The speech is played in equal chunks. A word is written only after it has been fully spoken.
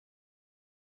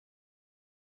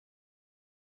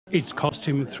It's cost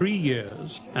him 3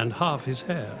 years and half his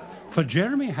hair. For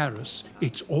Jeremy Harris,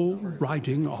 it's all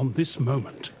riding on this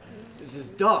moment. This is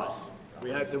Doris.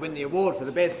 We hope to win the award for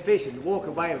the best fish and walk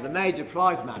away with the major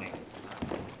prize money.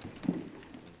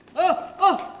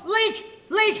 Oh! Leak!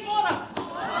 Leak! Water!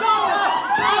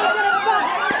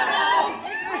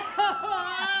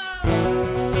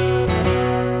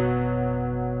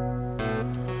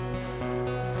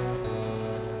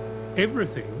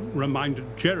 Everything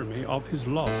reminded Jeremy of his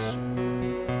loss.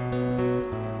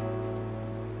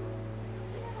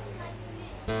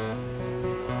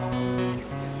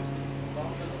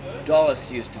 Doris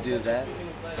used to do that.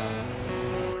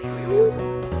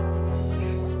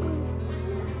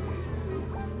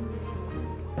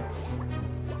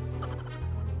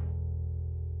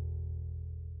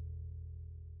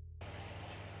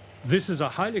 This is a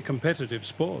highly competitive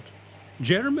sport.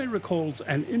 Jeremy recalls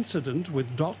an incident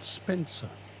with Dot Spencer.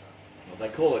 Well, they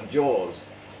call it Jaws.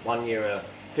 One year a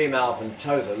female from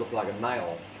Toza looked like a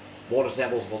male. Water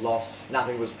samples were lost,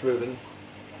 nothing was proven.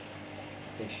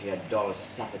 I think she had Doris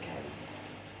suffocated.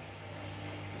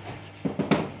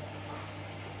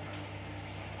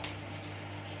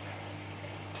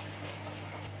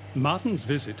 Martin's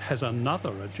visit has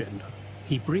another agenda.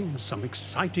 He brings some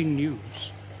exciting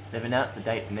news. They've announced the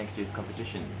date for next year's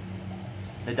competition.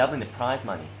 They're doubling the prize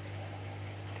money.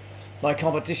 My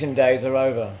competition days are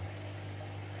over.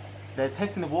 They're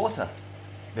testing the water.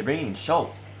 They're bringing in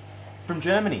Schultz from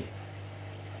Germany.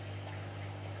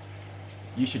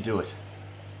 You should do it.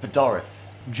 For Doris.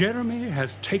 Jeremy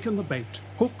has taken the bait.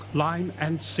 Hook, line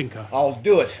and sinker. I'll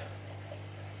do it.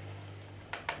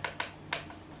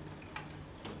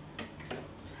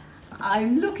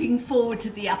 I'm looking forward to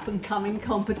the up-and-coming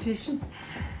competition.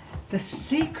 The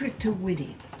secret to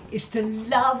winning is to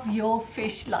love your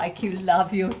fish like you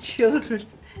love your children.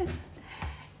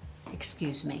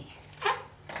 Excuse me.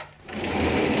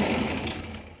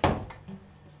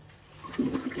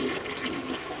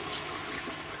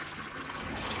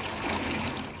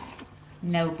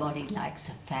 Nobody likes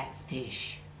a fat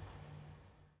fish.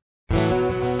 All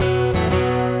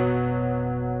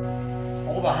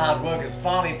the hard work has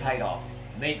finally paid off.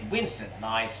 Meet Winston,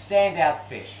 my standout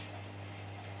fish.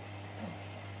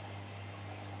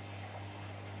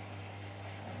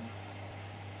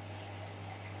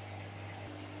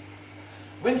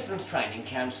 Winston's training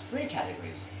counts 3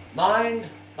 categories: mind,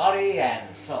 body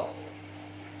and soul.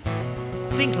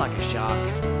 Think like a shark.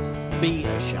 Be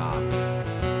a shark.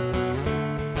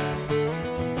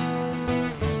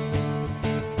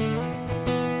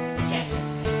 Yes!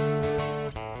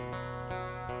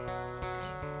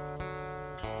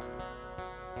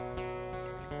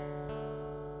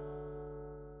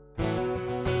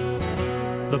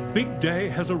 The big day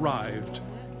has arrived.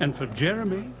 And for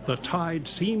Jeremy, the tide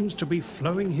seems to be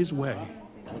flowing his way.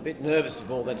 I'm a bit nervous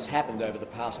of all that's happened over the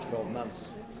past 12 months.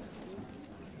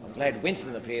 I'm glad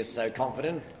Winston appears so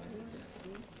confident.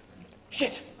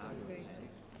 Shit!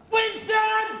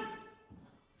 Winston!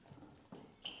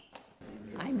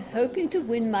 I'm hoping to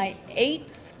win my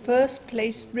 8th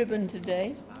first-place ribbon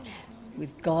today.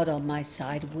 With God on my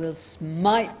side, we'll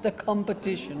smite the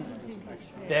competition.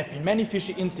 There have been many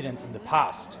fishy incidents in the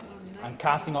past. I'm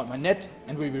casting out my net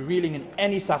and will be reeling in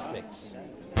any suspects.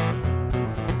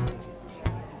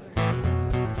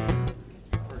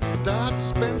 Dot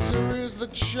Spencer is the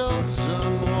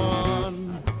chosen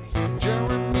one.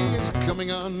 Jeremy is coming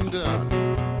undone.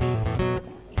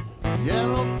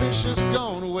 Yellowfish has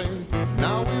gone away.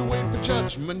 Now we wait for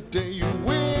Judgment Day. You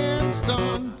win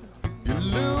some, you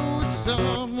lose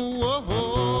some.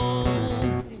 Whoa.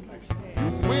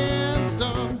 You win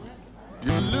some,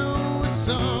 you lose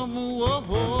some.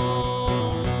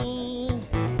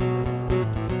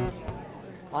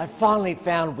 I finally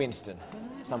found Winston.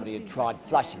 Somebody had tried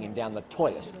flushing him down the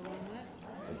toilet.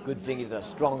 The good thing he's a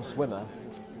strong swimmer.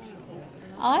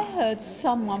 I heard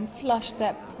someone flushed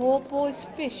that poor boy's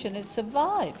fish and it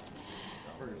survived.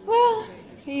 Well,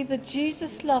 either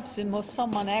Jesus loves him or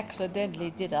someone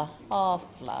accidentally did a half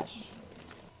flush.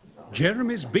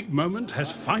 Jeremy's big moment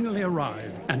has finally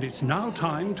arrived, and it's now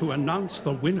time to announce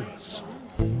the winners.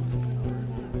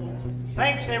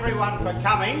 Thanks everyone for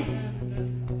coming.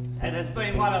 It has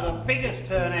been one of the biggest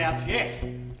turnouts yet.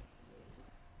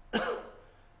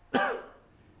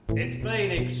 It's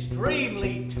been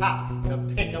extremely tough to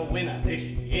pick a winner this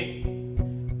year.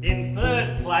 In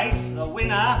 3rd place, the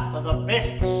winner for the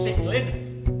best cichlid,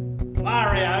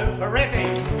 Mario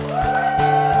Peretti.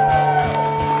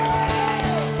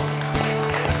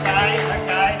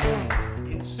 Okay.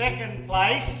 In 2nd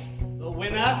place, the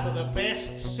winner for the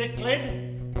best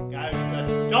cichlid goes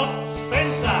to Dot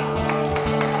Spencer.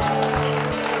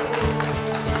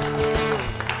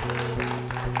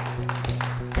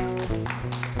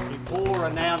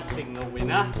 announcing the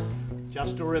winner.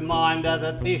 Just a reminder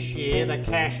that this year the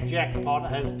cash jackpot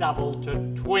has doubled to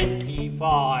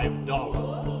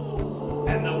 $25.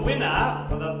 And the winner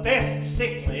for the best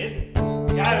cichlid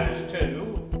goes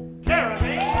to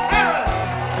Jeremy Harris!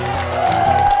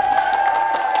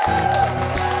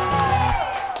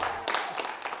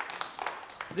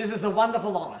 This is a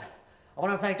wonderful honour. I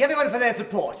want to thank everyone for their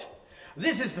support.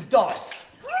 This is for Doris.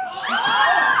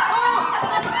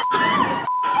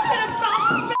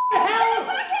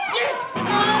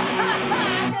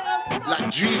 Like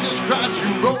Jesus Christ,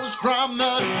 you rose from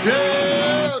the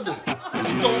dead.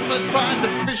 Stole first prize, the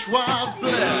fish was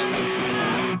blessed.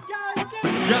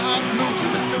 God moves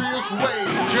in mysterious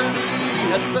ways. Jeremy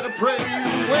had better pray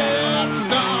you win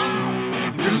some.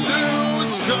 You lose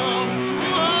some.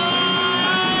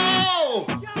 Oh!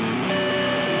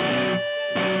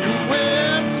 You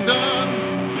win some.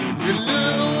 You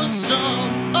lose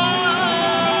some. Oh!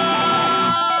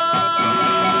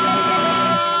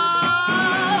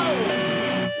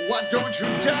 Why don't you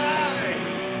die?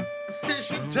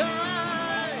 Fish you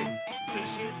die.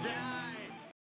 Fish you die.